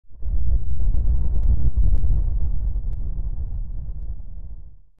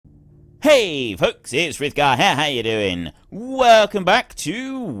Hey folks, it's Frith Guardians. How you doing? Welcome back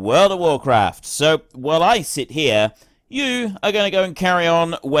to World of Warcraft. So, while I sit here, you are going to go and carry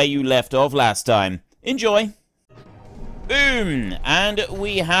on where you left off last time. Enjoy! Boom! And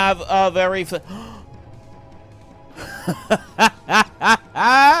we have our very Oh,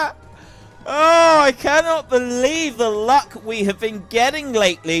 I cannot believe the luck we have been getting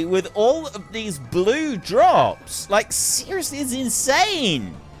lately with all of these blue drops. Like, seriously, it's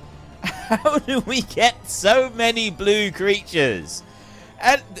insane. How do we get so many blue creatures?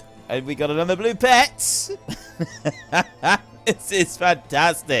 And we got another blue pet. This is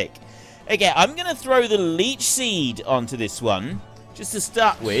fantastic. Okay, I'm going to throw the leech seed onto this one, just to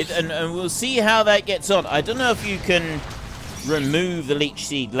start with, and we'll see how that gets on. I don't know if you can remove the leech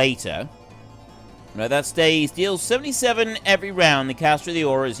seed later. No, that stays. Deals 77 every round. The caster of the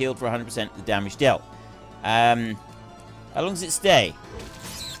aura is healed for 100% of the damage dealt. How long does it stay?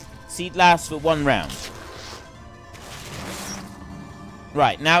 Seed lasts for 1 round.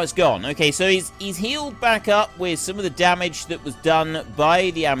 Right, now it's gone. Okay, so he's healed back up with some of the damage that was done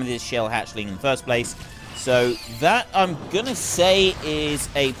by the amethyst shell hatchling in the first place. So that, I'm gonna say, is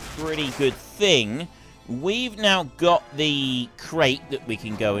a pretty good thing. We've now got the crate that we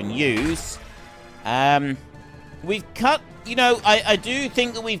can go and use. We've cut, you know, I do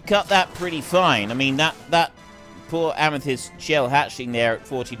think that we've cut that pretty fine. I mean, that poor amethyst shell hatching there at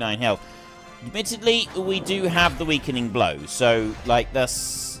 49 health. Admittedly, we do have the weakening blow, so, like,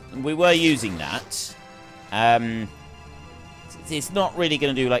 we were using that. It's not really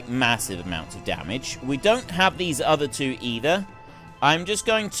going to do, like, massive amounts of damage. We don't have these other two either. I'm just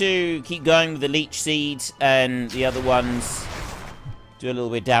going to keep going with the leech seed and the other ones. Do a little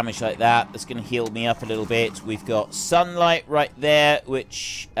bit of damage like that. That's going to heal me up a little bit. We've got sunlight right there,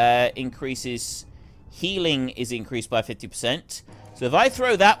 which increases... Healing is increased by 50%. So if I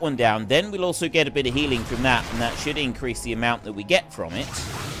throw that one down, then we'll also get a bit of healing from that, and that should increase the amount that we get from it,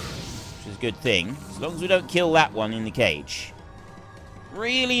 which is a good thing. As long as we don't kill that one in the cage.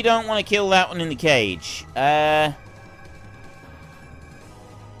 Really don't want to kill that one in the cage.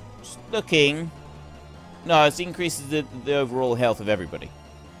 Just looking... No, it increases the overall health of everybody.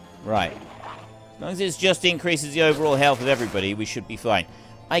 Right. As long as it just increases the overall health of everybody, we should be fine.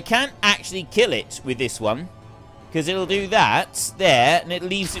 I can't actually kill it with this one, because it'll do that there, and it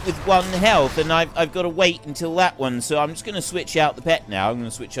leaves it with 1 health, and I've got to wait until that one, so I'm just going to switch out the pet now. I'm going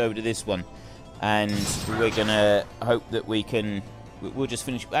to switch over to this one, and we're going to hope that we can... We'll just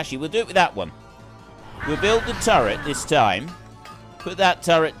finish... Actually, we'll do it with that one. We'll build the turret this time, put that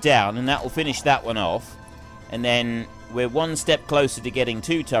turret down, and that will finish that one off, and then we're 1 step closer to getting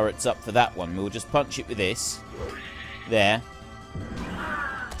 2 turrets up for that one. We'll just punch it with this. There.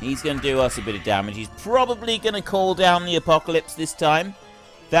 He's going to do us a bit of damage. He's probably going to call down the apocalypse this time.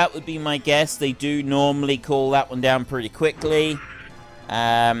 That would be my guess. They do normally call that one down pretty quickly.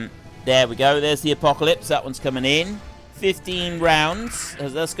 There we go. There's the apocalypse. That one's coming in. 15 rounds.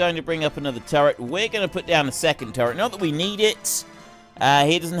 That's going to bring up another turret. We're going to put down a second turret. Not that we need it.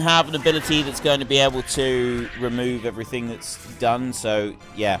 He doesn't have an ability that's going to be able to remove everything that's done. So,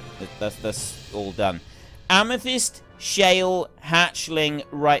 yeah, that's all done. Amethyst Shale hatchling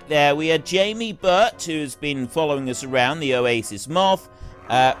right there. We had Jamie Burt, who's been following us around, the Oasis Moth.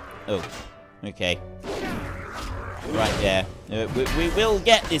 Oh, okay. Right there. We will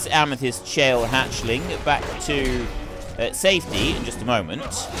get this Amethyst Shale hatchling back to safety in just a moment.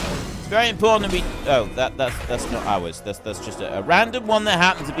 It's very important that we... Oh, that's not ours. That's just a random one that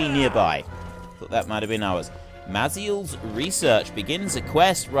happened to be nearby. Thought that might have been ours. Maziel's research begins a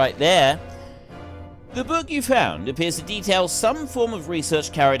quest right there. The book you found appears to detail some form of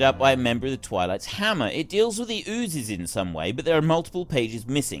research carried out by a member of the Twilight's Hammer. It deals with the oozes in some way, but there are multiple pages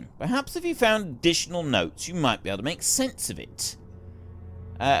missing. Perhaps if you found additional notes, you might be able to make sense of it.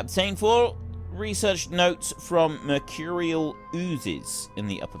 Obtain 4 research notes from mercurial oozes in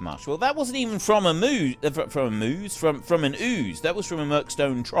the upper marsh. Well, that wasn't even from a moose, from an ooze. That was from a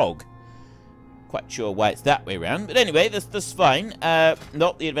Merkstone Trog. Quite sure why it's that way around, but anyway, that's fine.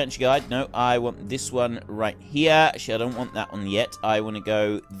 Not the adventure guide. No, I want this one right here. Actually, I don't want that one yet. I want to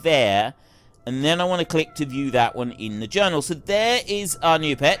go there, and then I want to click to view that one in the journal. So there is our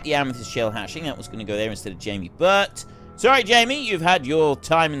new pet, the amethyst shell hatching. That was going to go there instead of Jamie Burt. Sorry, Jamie, you've had your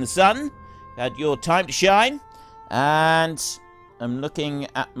time in the sun, had your time to shine, and I'm looking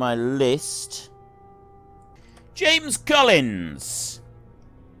at my list. James Collins.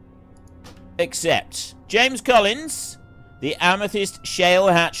 Except James Collins, the amethyst shale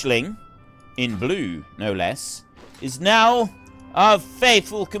hatchling, in blue, no less, is now our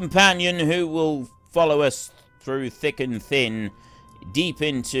faithful companion who will follow us through thick and thin deep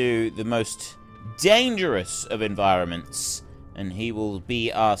into the most dangerous of environments, and he will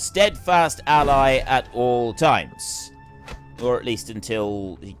be our steadfast ally at all times. Or at least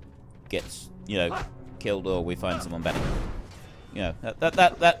until he gets, you know, killed or we find someone better. You know,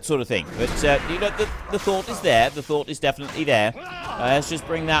 that sort of thing. But, you know, the thought is there. The thought is definitely there. Let's just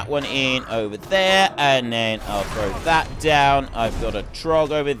bring that one in over there, and then I'll throw that down. I've got a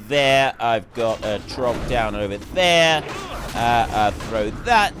trog over there. I've got a trog down over there. I'll throw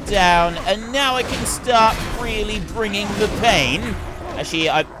that down, and now I can start really bringing the pain. Actually,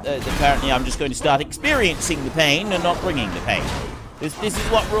 apparently I'm just going to start experiencing the pain and not bringing the pain. This is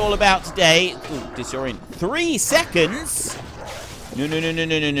what we're all about today. Ooh, disorient. 3 seconds? No,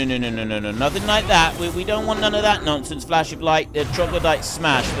 nothing like that. We don't want none of that nonsense. Flash of light, troglodyte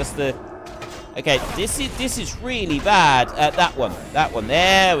smash. That's the... Okay, this is really bad. That one.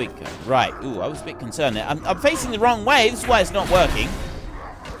 There we go. Right. Ooh, I was a bit concerned there. I'm facing the wrong way. This is why it's not working.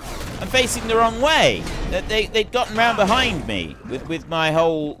 I'm facing the wrong way. They'd gotten round behind me with my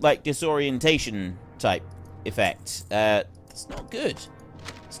whole, like, disorientation type effect. It's not good.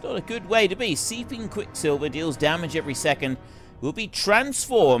 It's not a good way to be. Seeping quicksilver deals damage every second. Will be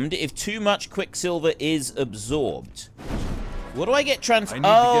transformed if too much quicksilver is absorbed. What do I get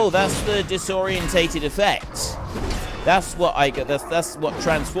Oh, that's the disorientated effect. That's what I got. That's what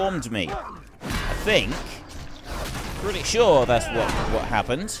transformed me. I think. Pretty sure that's what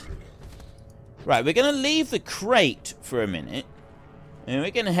happened. Right, we're going to leave the crate for a minute. And we're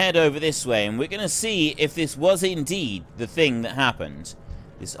going to head over this way. And we're going to see if this was indeed the thing that happened.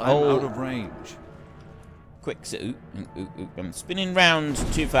 This whole... I'm out of range. I'm spinning round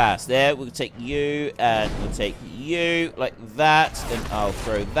too fast. There, we'll take you, and we'll take you, like that. Then I'll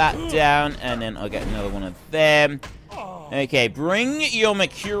throw that down, and then I'll get another one of them. Okay, bring your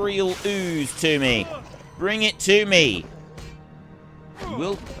mercurial ooze to me. Bring it to me.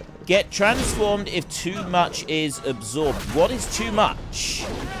 We'll get transformed if too much is absorbed. What is too much?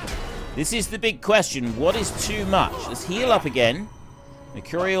 This is the big question. What is too much? Let's heal up again.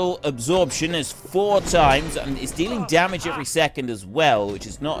 Mercurial absorption is 4 times, and it's dealing damage every second as well, which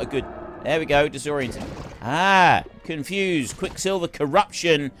is not a good... There we go, disoriented. Ah, confused. Quicksilver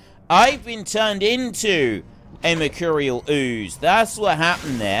corruption. I've been turned into a mercurial ooze. That's what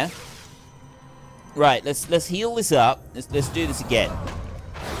happened there. Right, let's heal this up. Let's do this again.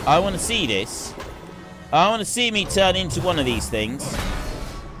 I want to see this. I want to see me turn into one of these things.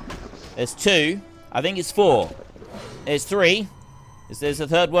 There's 2. I think it's 4. There's 3. There's a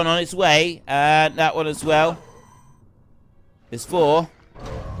third one on its way, and that one as well. There's 4.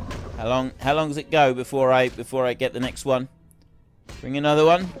 How long does it go before I get the next one? Bring another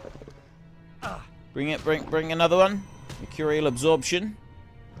one. Bring another one. Mercurial absorption.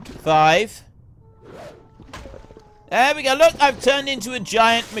 5. There we go. Look, I've turned into a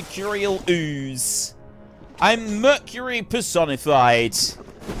giant mercurial ooze. I'm Mercury personified.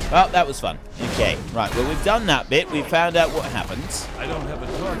 Well, that was fun. Okay, right. Well, we've done that bit. We've found out what happens. I don't have a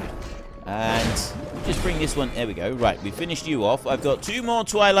target. And just bring this one. There we go. Right, we finished you off. I've got 2 more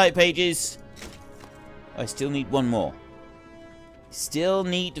Twilight pages. I still need 1 more. Still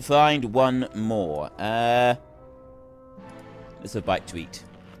need to find 1 more. Let's have a bite to eat.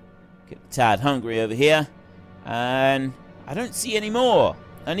 Get a tad hungry over here. And I don't see any more.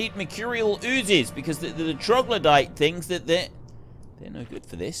 I need mercurial oozes because the troglodyte things they're no good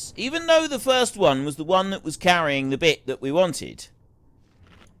for this. Even though the first one was the one that was carrying the bit that we wanted.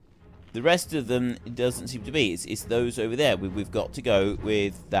 The rest of them, it doesn't seem to be. It's those over there. We've got to go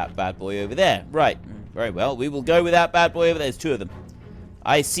with that bad boy over there. Right. Very well. We will go with that bad boy over there. There's 2 of them.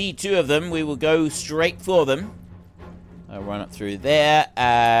 I see 2 of them. We will go straight for them. I'll run up through there.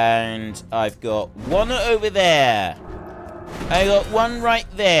 And I've got 1 over there. I got 1 right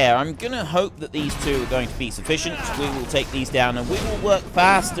there. I'm going to hope that these 2 are going to be sufficient. We will take these down, and we will work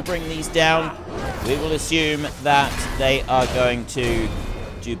fast to bring these down. We will assume that they are going to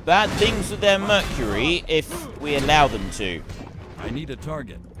do bad things with their mercury if we allow them to. I need a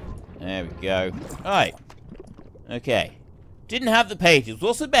target. There we go. Alright. Okay. Didn't have the pages. Was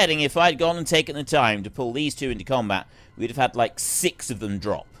also betting if I'd gone and taken the time to pull these 2 into combat, we'd have had like 6 of them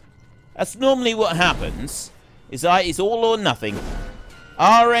drop. That's normally what happens. It's all or nothing.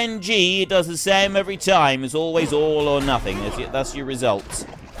 RNG does the same every time. It's always all or nothing. That's your results.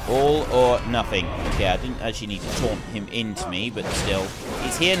 All or nothing. Okay, I didn't actually need to taunt him into me, but still.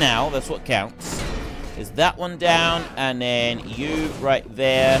 He's here now. That's what counts. There's that one down, and then you right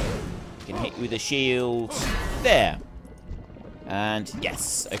there. Can hit you with a shield. There. And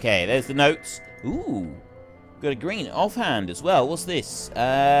yes. Okay, there's the notes. Ooh. Got a green offhand as well. What's this?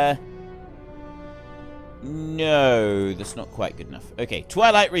 No, that's not quite good enough. Okay,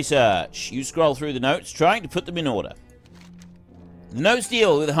 Twilight Research. You scroll through the notes, trying to put them in order. The notes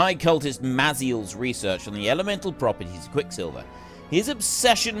deal with High Cultist Maziel's research on the elemental properties of Quicksilver. His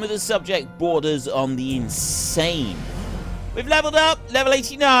obsession with the subject borders on the insane. We've leveled up, level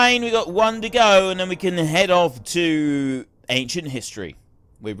 89, we got 1 to go, and then we can head off to ancient history.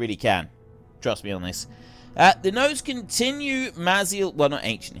 We really can. Trust me on this. The notes continue Maziel... Well, not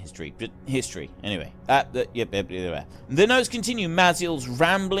ancient history, but history. Anyway. The notes continue Maziel's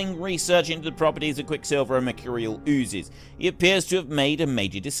rambling research into the properties of Quicksilver and mercurial oozes. He appears to have made a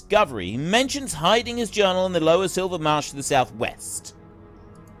major discovery. He mentions hiding his journal in the lower Silver Marsh to the southwest.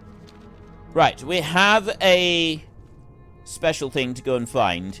 Right, we have a special thing to go and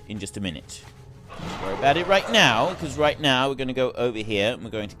find in just a minute. Don't worry about it right now, because right now we're going to go over here and we're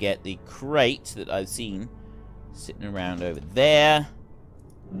going to get the crate that I've seen sitting around over there.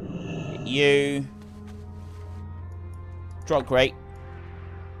 Get you. Trog crate.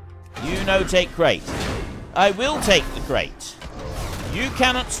 You no take crate. I will take the crate. You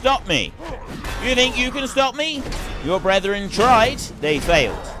cannot stop me. You think you can stop me? Your brethren tried. They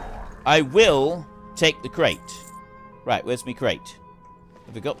failed. I will take the crate. Right, where's me crate?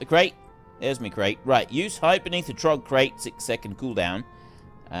 Have I got the crate? There's my crate. Right, use hide beneath the Trog crate, 6-second cooldown.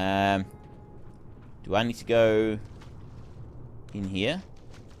 Do I need to go in here?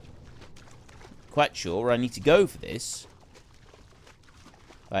 Quite sure I need to go for this.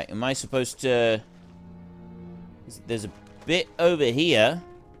 Right, am I supposed to... There's a bit over here.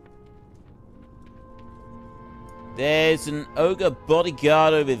 There's an ogre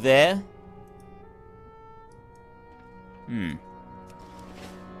bodyguard over there.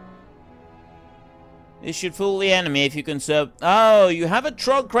 This should fool the enemy if you can Oh, you have a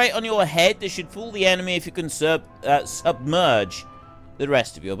Trog crate on your head. This should fool the enemy if you can submerge the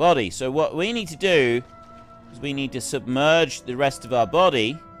rest of your body. So what we need to do is we need to submerge the rest of our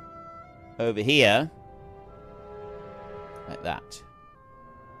body over here. Like that.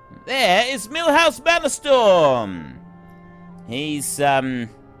 There is Millhouse Bannerstorm. He's, a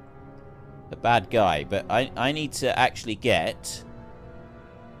bad guy, but I need to actually get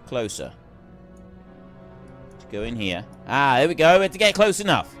closer. Go in here. Ah, there we go. We had to get close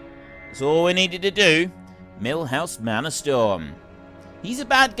enough. That's all we needed to do. Millhouse Bannerstorm. He's a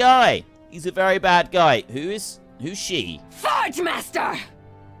bad guy. He's a very bad guy. Who's she? Forge Master!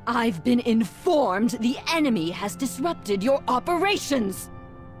 I've been informed the enemy has disrupted your operations.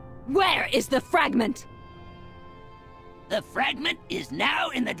 Where is the fragment? The fragment is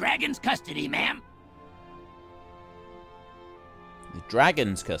now in the dragon's custody, ma'am. The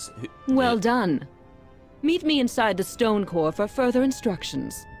dragon's custody? Well done. Meet me inside the stone core for further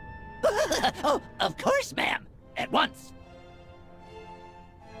instructions. Oh, of course, ma'am. At once.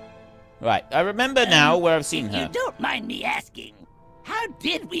 Right, I remember now where I've seen if her. You don't mind me asking, how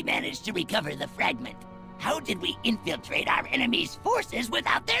did we manage to recover the fragment? How did we infiltrate our enemy's forces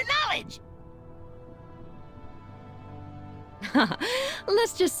without their knowledge?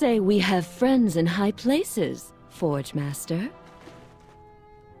 Let's just say we have friends in high places, Forge Master.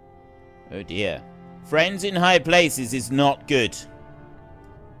 Oh dear. Friends in high places is not good.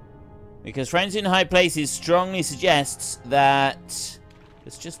 Because friends in high places strongly suggests that...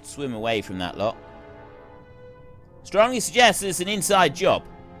 Let's just swim away from that lot. Strongly suggests it's an inside job.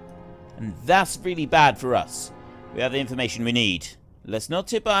 And that's really bad for us. We have the information we need. Let's not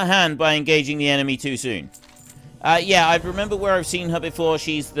tip our hand by engaging the enemy too soon. Yeah, I remember where I've seen her before.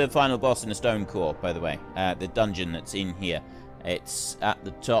 She's the final boss in the Stone Core, by the way. The dungeon that's in here. It's at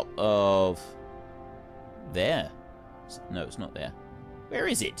the top of... There. No, it's not there. Where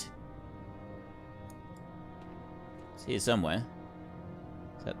is it? It's here somewhere.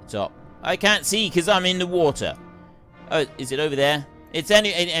 It's at the top. I can't see because I'm in the water. Oh, is it over there? It's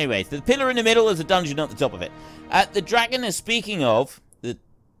anyway, the pillar in the middle is a dungeon at the top of it. The dragon they're speaking of... The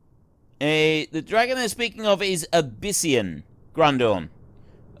dragon they're speaking of is Abyssian Grundorn.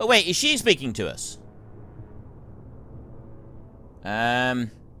 Oh, wait, is she speaking to us?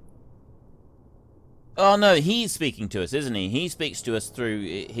 Oh, no, he's speaking to us, isn't he? He speaks to us through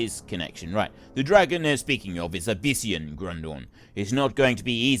his connection. Right. The dragon they're speaking of is Abyssian Grundorn. It's not going to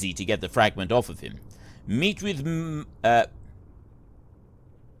be easy to get the fragment off of him. Meet with,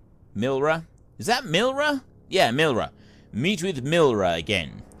 Milra? Is that Milra? Yeah, Milra. Meet with Milra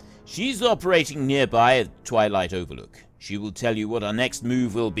again. She's operating nearby at Twilight Overlook. She will tell you what our next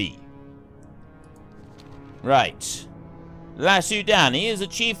move will be. Right. Lasudani has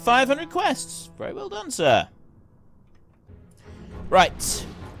achieved 500 quests. Very well done, sir. Right.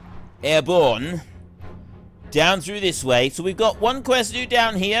 Airborne. down through this way. So we've got one quest to do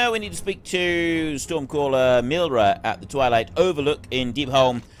down here. We need to speak to Stormcaller Milra at the Twilight Overlook in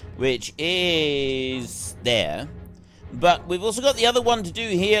Deepholm, which is there. But we've also got the other one to do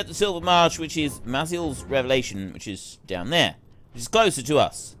here at the Silver Marsh, which is Maziel's Revelation, which is down there, which is closer to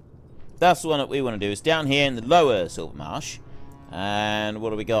us. That's the one that we want to do. It's down here in the lower Silver Marsh. And what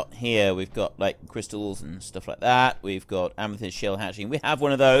do we got here? We've got, like, crystals and stuff like that. We've got amethyst shell hatchling. We have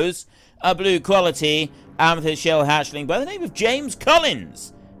one of those. A blue quality amethyst shell hatchling by the name of James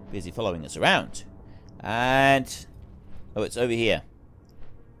Collins. Busy following us around. And... oh, it's over here.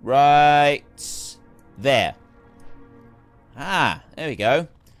 Right there. Ah, there we go.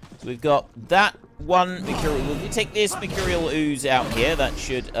 So we've got that one mercurial. If we take this mercurial ooze out here, that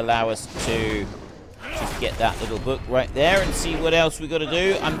should allow us to just get that little book right there and see what else we got to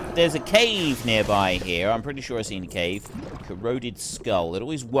do. There's a cave nearby here. I'm pretty sure I've seen a cave. Corroded skull. It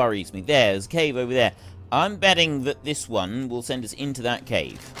always worries me. There's a cave over there. I'm betting that this one will send us into that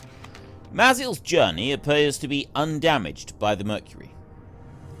cave. Maziel's journey appears to be undamaged by the mercury.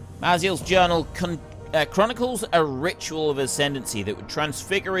 Maziel's journal chronicles a ritual of ascendancy that would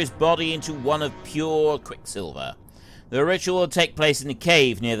transfigure his body into one of pure quicksilver. The ritual would take place in a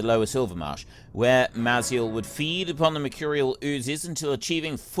cave near the lower Silver Marsh, where Maziel would feed upon the mercurial oozes until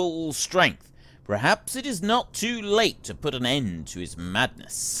achieving full strength. Perhaps it is not too late to put an end to his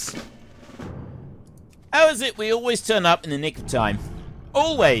madness. How is it we always turn up in the nick of time?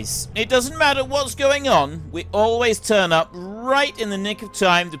 Always. It doesn't matter what's going on, we always turn up right in the nick of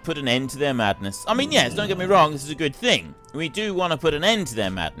time to put an end to their madness. I mean, yes, don't get me wrong, this is a good thing. We do want to put an end to their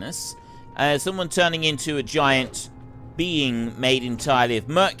madness. Someone turning into a giant being made entirely of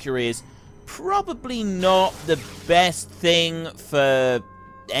mercury is probably not the best thing for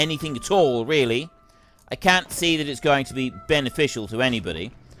anything at all, really. I can't see that it's going to be beneficial to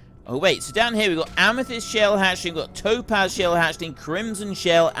anybody. Oh, wait, so down here we've got amethyst shell hatchling, we've got topaz shell hatchling, crimson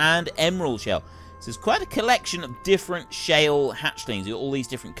shell, and emerald shell. So there's quite a collection of different shell hatchlings. You've got all these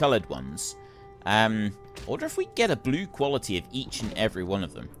different coloured ones. I wonder if we get a blue quality of each and every one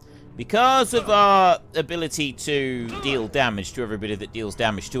of them. Because of our ability to deal damage to everybody that deals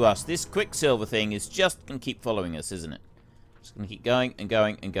damage to us, this quicksilver thing is just going to keep following us, isn't it? Just going to keep going and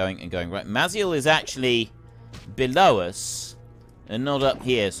going and going and going. Right, Maziel is actually below us and not up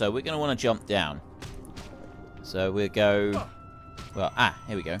here, so we're going to want to jump down. So we'll go... well,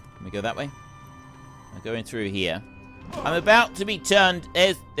 here we go. Let me go that way. I'm going through here. I'm about to be turned...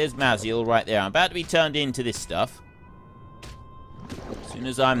 there's Maziel right there. I'm about to be turned into this stuff. As soon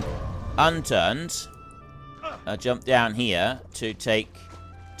as I'm unturned, I jump down here to take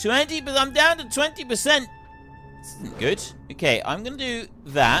 20, but I'm down to 20%. This isn't good. Okay, I'm going to do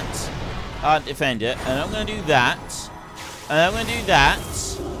that. Can't defend it. And I'm going to do that. And I'm going to do that,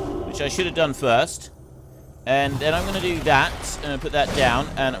 which I should have done first. And then I'm going to do that. I'm going to put that down.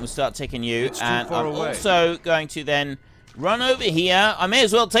 And I'm going to start taking you. And I'm also going to then run over here. I may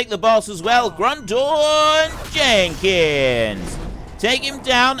as well take the boss as well. Grundorn Jenkins. Take him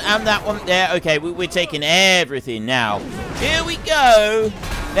down, and that one there. Okay, we're taking everything now. Here we go.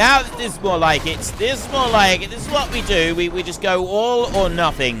 Now this is more like it. This is more like it. This is what we do. We just go all or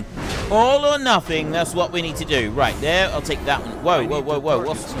nothing. All or nothing. That's what we need to do. Right, there. I'll take that one. Whoa, whoa, whoa, whoa.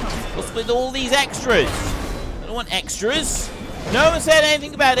 What's with all these extras? I don't want extras. No one said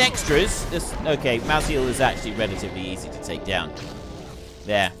anything about extras. Okay, Maziel is actually relatively easy to take down.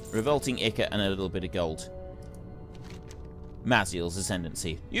 There. Revolting Ichor and a little bit of gold. Maziel's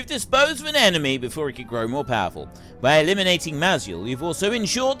Ascendancy. You've disposed of an enemy before he could grow more powerful. By eliminating Maziel, you've also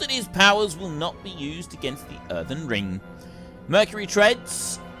ensured that his powers will not be used against the Earthen Ring. Mercury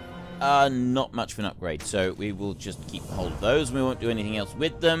Treads are not much of an upgrade, so we will just keep hold of those. We won't do anything else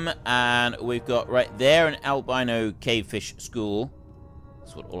with them. And we've got right there an albino cavefish school.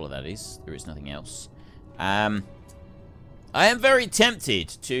 That's what all of that is. There is nothing else. I am very tempted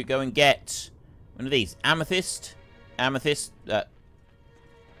to go and get one of these. Amethyst.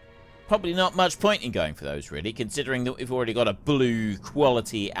 Probably not much point in going for those, really, considering that we've already got a blue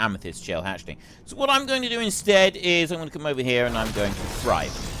quality amethyst shell hatchling. So what I'm going to do instead is I'm going to come over here and I'm going to fry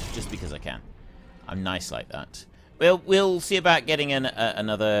them, just because I can. I'm nice like that. Well, we'll see about getting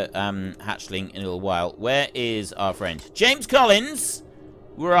another hatchling in a little while. Where is our friend? James Collins!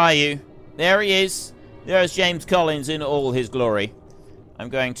 Where are you? There he is. There's James Collins in all his glory. I'm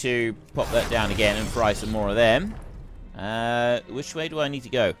going to pop that down again and fry some more of them. Which way do I need to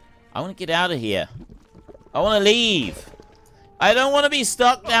go? I want to get out of here. I want to leave. I don't want to be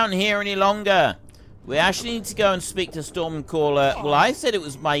stuck down here any longer. We actually need to go and speak to Stormcaller. Well, I said it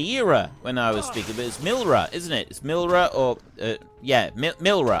was Myra when I was speaking, but it's Milra, isn't it? It's Milra or, yeah,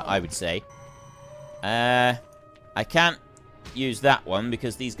 Milra, I would say. I can't use that one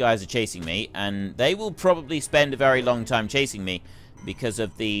because these guys are chasing me, and they will probably spend a very long time chasing me because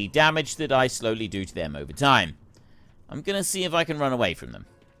of the damage that I slowly do to them over time. I'm gonna see if I can run away from them.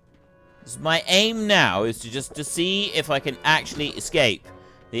 My aim now is to see if I can actually escape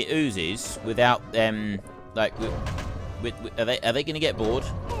the oozes without them, like, are they gonna get bored?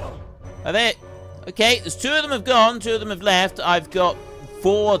 Are they? Okay, there's 2 of them have gone, 2 of them have left. I've got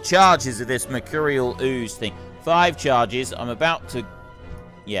 4 charges of this mercurial ooze thing. 5 charges. I'm about to,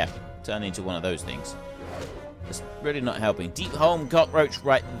 yeah, turn into one of those things. It's really not helping. Deep home cockroach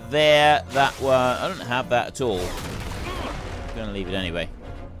right there. That one, I don't have that at all. I'm gonna leave it anyway.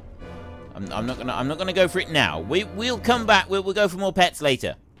 I'm not gonna go for it now. We'll come back. We'll go for more pets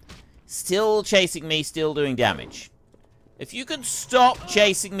later. Still chasing me. Still doing damage. If you could stop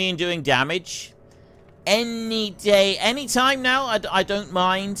chasing me and doing damage, any day, any time now, I don't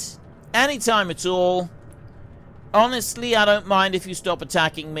mind. Any time at all. Honestly, I don't mind if you stop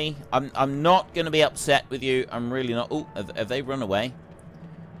attacking me. I'm not gonna be upset with you. I'm really not. Oh, have they run away?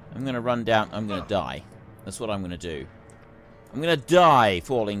 I'm gonna run down. I'm gonna die. That's what I'm gonna do. I'm gonna die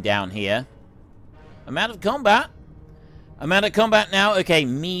falling down here. I'm out of combat. I'm out of combat now. Okay,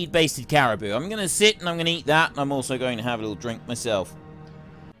 mead-basted caribou. I'm gonna sit and I'm gonna eat that, and I'm also going to have a little drink myself.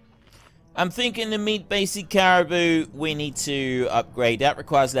 I'm thinking the meat-based caribou we need to upgrade. That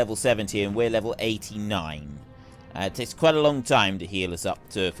requires level 70 and we're level 89. It takes quite a long time to heal us up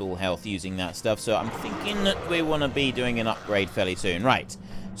to full health using that stuff, so I'm thinking that we want to be doing an upgrade fairly soon. Right.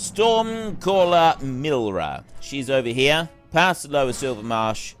 Stormcaller Milra. She's over here, past the lower Silver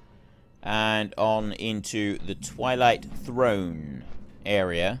Marsh, and on into the Twilight Throne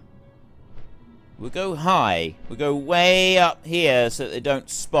area. We'll go high. We'll go way up here so that they don't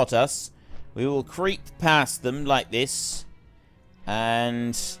spot us. We will creep past them like this.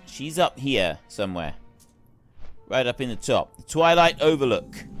 And she's up here somewhere. Right up in the top. The Twilight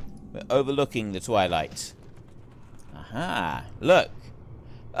Overlook. We're overlooking the Twilight. Aha. Look.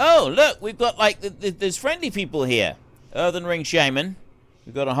 Oh, look. We've got, like, there's friendly people here. Earthen Ring Shaman.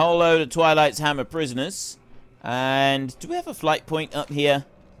 We've got a whole load of Twilight's Hammer prisoners. And do we have a flight point up here?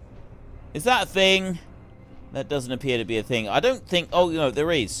 Is that a thing? That doesn't appear to be a thing. I don't think... Oh, no,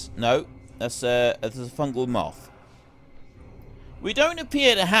 there is. No. That's a fungal moth. We don't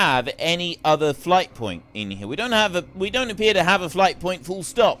appear to have any other flight point in here. We don't appear to have a flight point full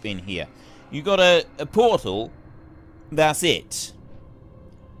stop in here. You got a portal. That's it.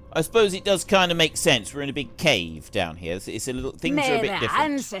 I suppose it does kind of make sense. We're in a big cave down here. It's a little... Things are a bit different.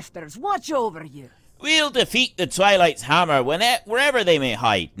 Ancestors watch over you. We'll defeat the Twilight's Hammer wherever they may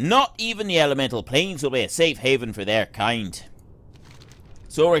hide. Not even the elemental planes will be a safe haven for their kind.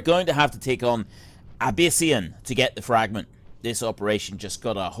 So we're going to have to take on Abyssian to get the fragment. This operation just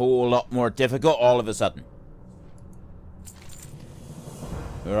got a whole lot more difficult all of a sudden.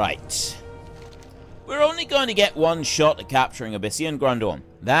 Right. We're only going to get one shot at capturing Abyssian, Grundorn.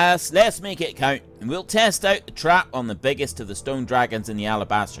 Let's make it count, and we'll test out the trap on the biggest of the stone dragons in the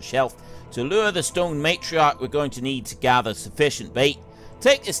alabaster shelf. To lure the stone matriarch, we're going to need to gather sufficient bait.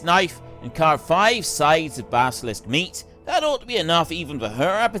 Take this knife and carve 5 sides of basilisk meat. That ought to be enough even for her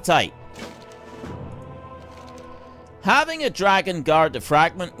appetite. Having a dragon guard the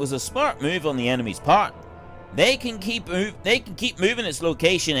fragment was a smart move on the enemy's part. They can keep moving its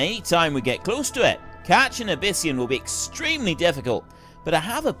location anytime we get close to it. Catching Abyssian will be extremely difficult, but I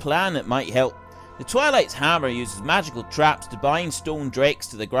have a plan that might help. The Twilight's Hammer uses magical traps to bind stone drakes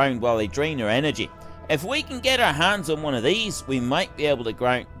to the ground while they drain their energy. If we can get our hands on one of these, we might be able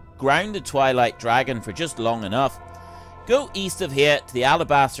to ground the Twilight Dragon for just long enough. Go east of here to the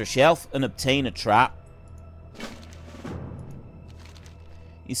alabaster shelf and obtain a trap.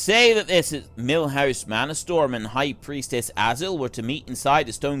 You say that this is Millhouse Manastorm and High Priestess Azil were to meet inside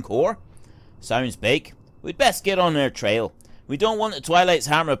the stone core? Sounds big. We'd best get on their trail. We don't want the Twilight's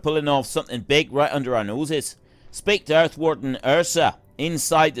Hammer pulling off something big right under our noses. Speak to Earthwarden Ursa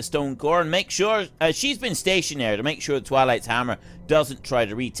inside the stone core and make sure... she's been stationed there to make sure the Twilight's Hammer doesn't try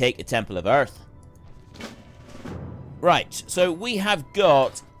to retake the Temple of Earth. Right, so we have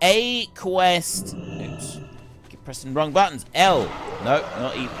got a quest... Oops. Keep pressing the wrong buttons. L. No,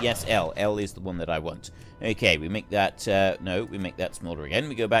 not E. Yes, L. L is the one that I want. Okay, we make that... no, we make that smaller again.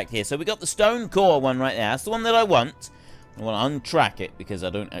 We go back here. So we got the stone core one right there. That's the one that I want. I want to untrack it because I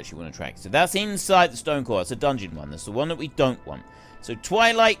don't actually want to track it. So that's inside the stone core. It's a dungeon one. That's the one that we don't want. So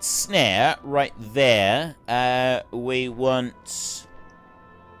Twilight Snare right there. We want...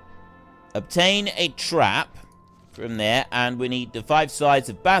 Obtain a trap from there. And we need the 5 sides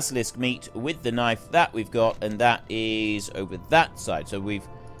of basilisk meat with the knife that we've got. And that is over that side. So we've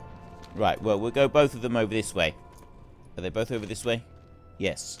Right, well, we'll go both of them over this way. Are they both over this way?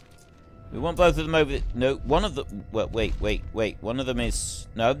 Yes. We want both of them over... No, one of them... Well, wait. One of them is...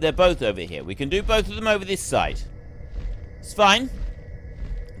 No, they're both over here. We can do both of them over this side. It's fine.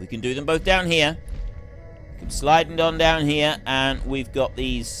 We can do them both down here. Come sliding on down here, and we've got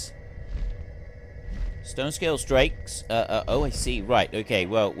these... Stone scale drakes. Oh, I see. Right, okay.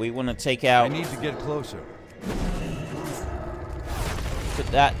 Well, we want to take out... I need to get closer. Put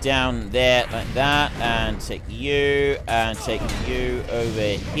that down there like that, and take you over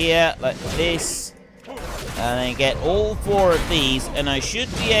here like this, and then get all 4 of these, and I should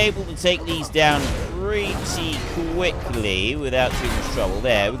be able to take these down pretty quickly without too much trouble.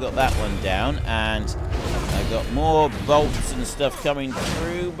 There, we got that one down, and I've got more bolts and stuff coming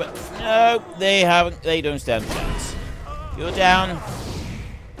through, but no, they don't stand a chance. You're down,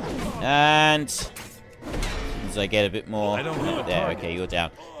 and... as I get a bit more. I don't have a there, target. okay, you're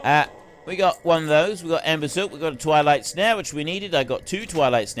down. We got one of those. We got Ember Silk. We got a Twilight Snare, which we needed. I got 2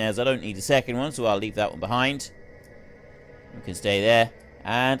 Twilight Snares. I don't need a second one, so I'll leave that one behind. We can stay there.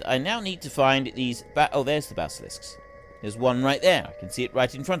 And I now need to find these... oh, there's the basilisks. There's one right there. I can see it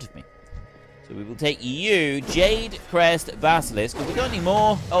right in front of me. So we will take you, Jade Crest Basilisk. Have we got any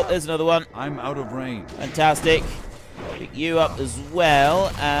more? Oh, there's another one. I'm out of range. Fantastic. Pick you up as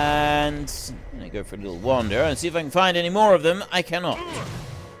well, and I'm gonna go for a little wander and see if I can find any more of them. I cannot.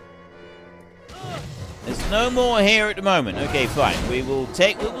 There's no more here at the moment. Okay, fine. We will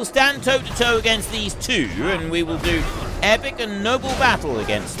stand toe to toe against these 2, and we will do epic and noble battle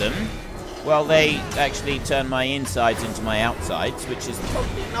against them. Well, they actually turn my insides into my outsides, which is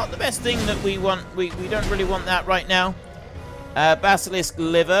probably not the best thing that we want. We don't really want that right now. Basilisk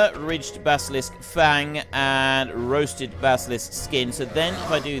liver, ridged basilisk fang, and roasted basilisk skin. So then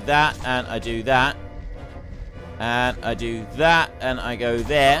if I do that, and I do that, and I do that, and I go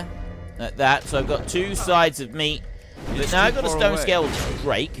there, like that. So I've got 2 sides of meat. But now I've got a stone scale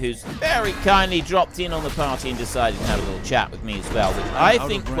Drake, who's very kindly dropped in on the party and decided to have a little chat with me as well, which I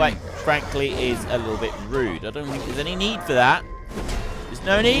think, quite frankly, is a little bit rude. I don't think there's any need for that. There's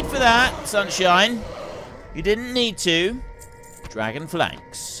no need for that, Sunshine. You didn't need to. Dragon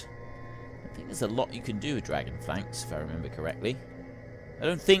flanks. I think there's a lot you can do with dragon flanks, if I remember correctly. I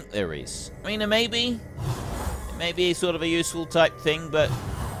don't think there is. I mean, it may be sort of a useful type thing, but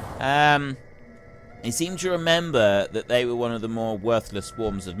I seem to remember that they were one of the more worthless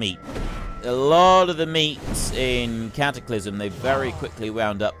swarms of meat. A lot of the meats in Cataclysm, they very quickly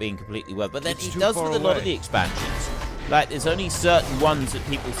wound up being completely worthless. But then it does with a lot of the expansions. Like, there's only certain ones that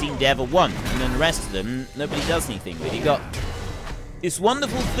people seem to ever want, and then the rest of them, nobody does anything with. You got this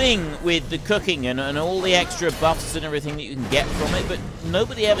wonderful thing with the cooking and all the extra buffs and everything that you can get from it, but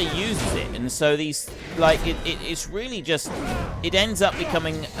nobody ever uses it. And so these, like, it's really just, it ends up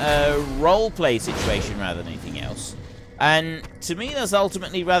becoming a role-play situation rather than anything else. And to me, that's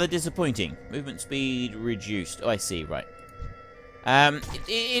ultimately rather disappointing. Movement speed reduced. Oh, I see, right.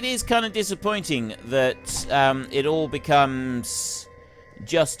 It is kind of disappointing that it all becomes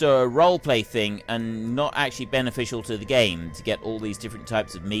just a roleplay thing and not actually beneficial to the game to get all these different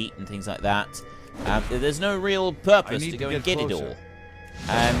types of meat and things like that. There's no real purpose to go and get it all.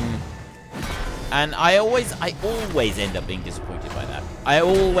 And I always end up being disappointed by that. I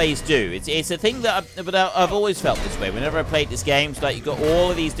always do. It's a thing that I've always felt this way. Whenever I played this game, it's like you've got all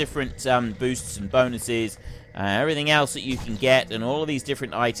of these different boosts and bonuses, everything else that you can get, and all of these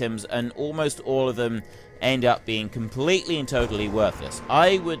different items, and almost all of them end up being completely and totally worthless.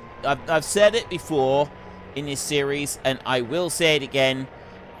 I've said it before in this series, and I will say it again.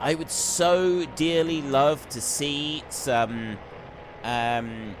 I would so dearly love to see some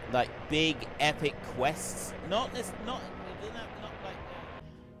like big epic quests. Not like.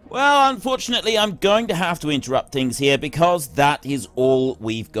 Well, unfortunately, I'm going to have to interrupt things here because that is all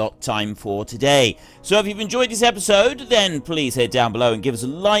we've got time for today. So if you've enjoyed this episode, then please head down below and give us a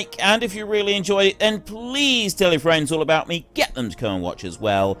like. And if you really enjoyed it, then please tell your friends all about me. Get them to come and watch as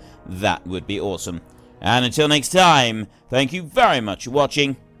well. That would be awesome. And until next time, thank you very much for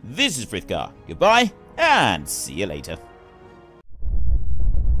watching. This is Frith Guardians. Goodbye, and see you later.